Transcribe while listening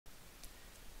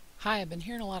Hi, I've been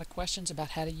hearing a lot of questions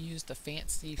about how to use the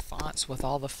fancy fonts with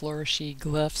all the flourishy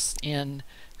glyphs in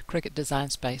Cricut Design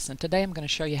Space, and today I'm going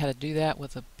to show you how to do that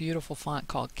with a beautiful font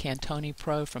called Cantoni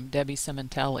Pro from Debbie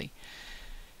Simontelli.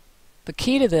 The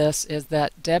key to this is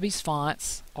that Debbie's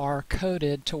fonts are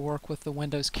coded to work with the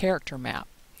Windows character map.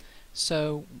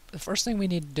 So the first thing we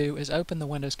need to do is open the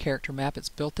Windows character map. It's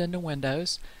built into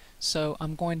Windows. So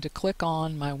I'm going to click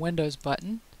on my Windows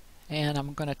button and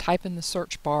I'm going to type in the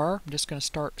search bar. I'm just going to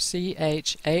start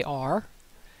CHAR,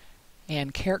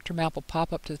 and character map will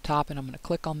pop up to the top, and I'm going to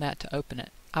click on that to open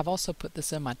it. I've also put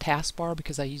this in my taskbar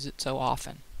because I use it so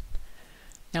often.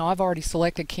 Now I've already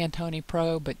selected Cantoni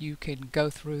Pro, but you can go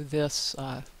through this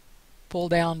pull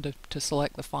down to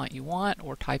select the font you want,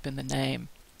 or type in the name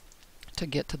to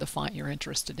get to the font you're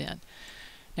interested in.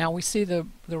 Now we see the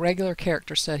regular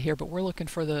character set here, but we're looking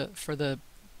for the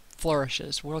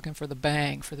flourishes. We're looking for the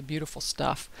bang, for the beautiful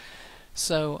stuff,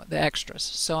 so the extras.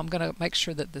 So I'm going to make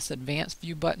sure that this advanced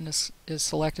view button is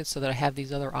selected so that I have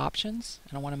these other options,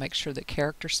 and I want to make sure that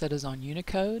character set is on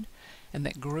Unicode and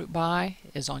that group by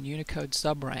is on Unicode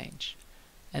subrange.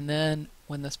 And then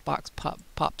when this box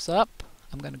pops up,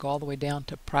 I'm going to go all the way down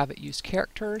to private use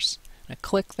characters, and I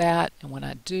click that, and when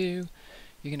I do,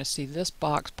 you're going to see this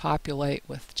box populate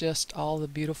with just all the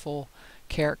beautiful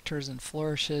characters and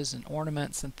flourishes and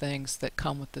ornaments and things that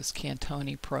come with this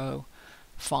Cantoni Pro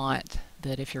font,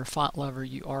 that if you're a font lover,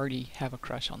 you already have a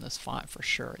crush on this font for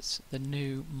sure. It's the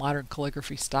new modern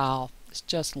calligraphy style. It's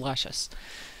just luscious.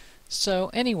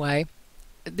 So anyway,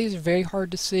 these are very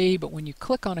hard to see, but when you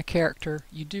click on a character,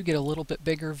 you do get a little bit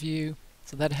bigger view,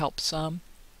 so that helps some.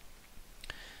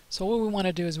 So what we want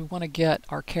to do is we want to get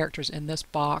our characters in this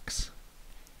box,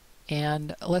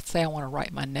 and let's say I want to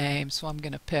write my name, so I'm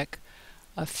going to pick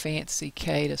a fancy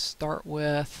K to start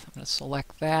with. I'm going to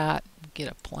select that,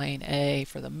 get a plain A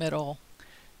for the middle,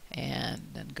 and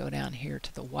then go down here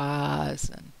to the Y's,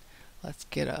 and let's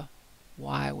get a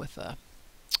Y with a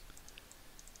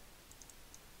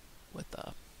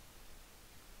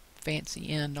fancy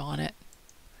end on it.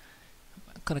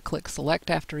 I'm going to click select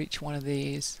after each one of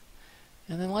these,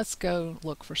 and then let's go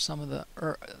look for some of the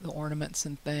ornaments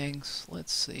and things.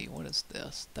 Let's see, what is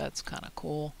this? That's kind of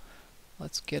cool.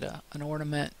 Let's get an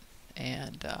ornament,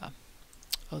 and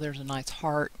oh, there's a nice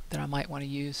heart that I might want to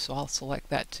use, so I'll select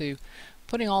that too.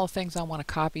 Putting all the things I want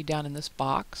to copy down in this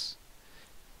box,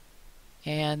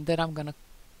 and then I'm going to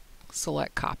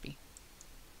select copy.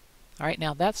 Alright,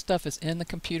 now that stuff is in the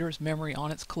computer's memory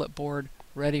on its clipboard,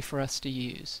 ready for us to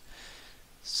use.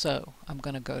 So I'm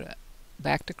going to go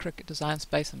back to Cricut Design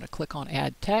Space. I'm going to click on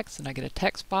Add Text, and I get a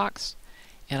text box,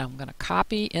 and I'm going to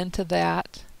copy into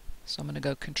that. So I'm going to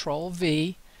go Control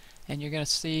V, and you're going to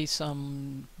see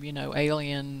some,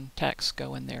 alien text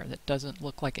go in there that doesn't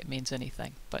look like it means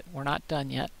anything, but we're not done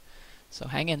yet, so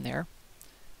hang in there.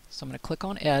 So I'm going to click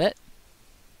on Edit,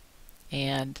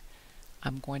 and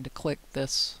I'm going to click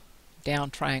this down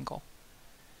triangle,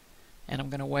 and I'm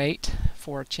going to wait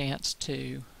for a chance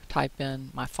to type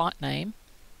in my font name.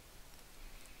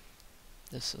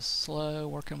 This is slow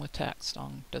working with text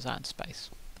on Design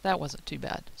Space, but that wasn't too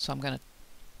bad. So I'm going to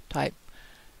type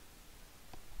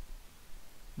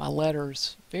my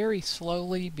letters very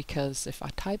slowly, because if I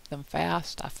type them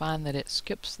fast, I find that it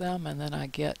skips them and then I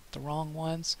get the wrong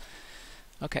ones.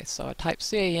 Okay, so I type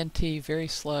C-A-N-T very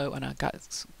slow, and I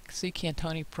got C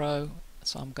Cantoni Pro,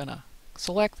 so I'm going to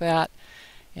select that,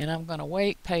 and I'm going to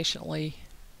wait patiently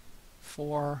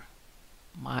for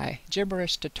my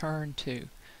gibberish to turn to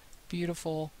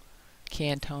beautiful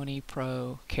Cantoni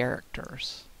Pro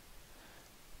characters.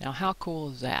 Now how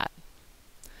cool is that?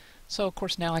 So of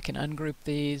course now I can ungroup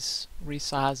these,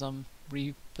 resize them,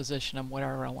 reposition them,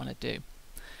 whatever I want to do.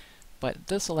 But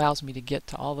this allows me to get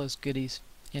to all those goodies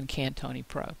in Cantoni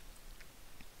Pro.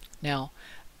 Now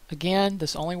again,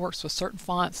 this only works with certain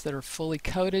fonts that are fully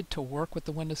coded to work with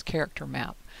the Windows character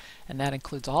map, and that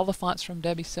includes all the fonts from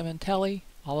Debbie Simontelli,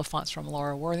 all the fonts from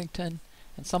Laura Worthington,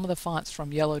 and some of the fonts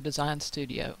from Yellow Design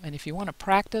Studio. And if you want to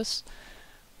practice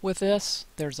with this,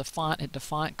 there's a font at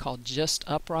DeFont called Gist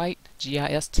Upright,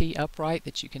 G-I-S-T Upright,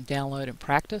 that you can download and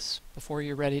practice before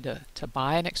you're ready to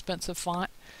buy an expensive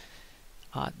font.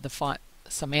 The font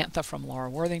Samantha from Laura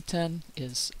Worthington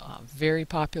is very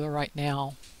popular right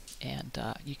now, and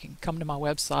you can come to my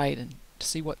website and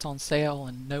see what's on sale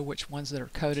and know which ones that are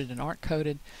coded and aren't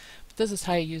coded. But this is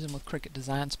how you use them with Cricut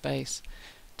Design Space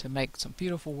to make some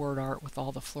beautiful word art with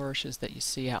all the flourishes that you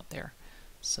see out there.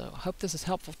 So I hope this is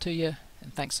helpful to you,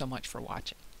 and thanks so much for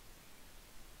watching.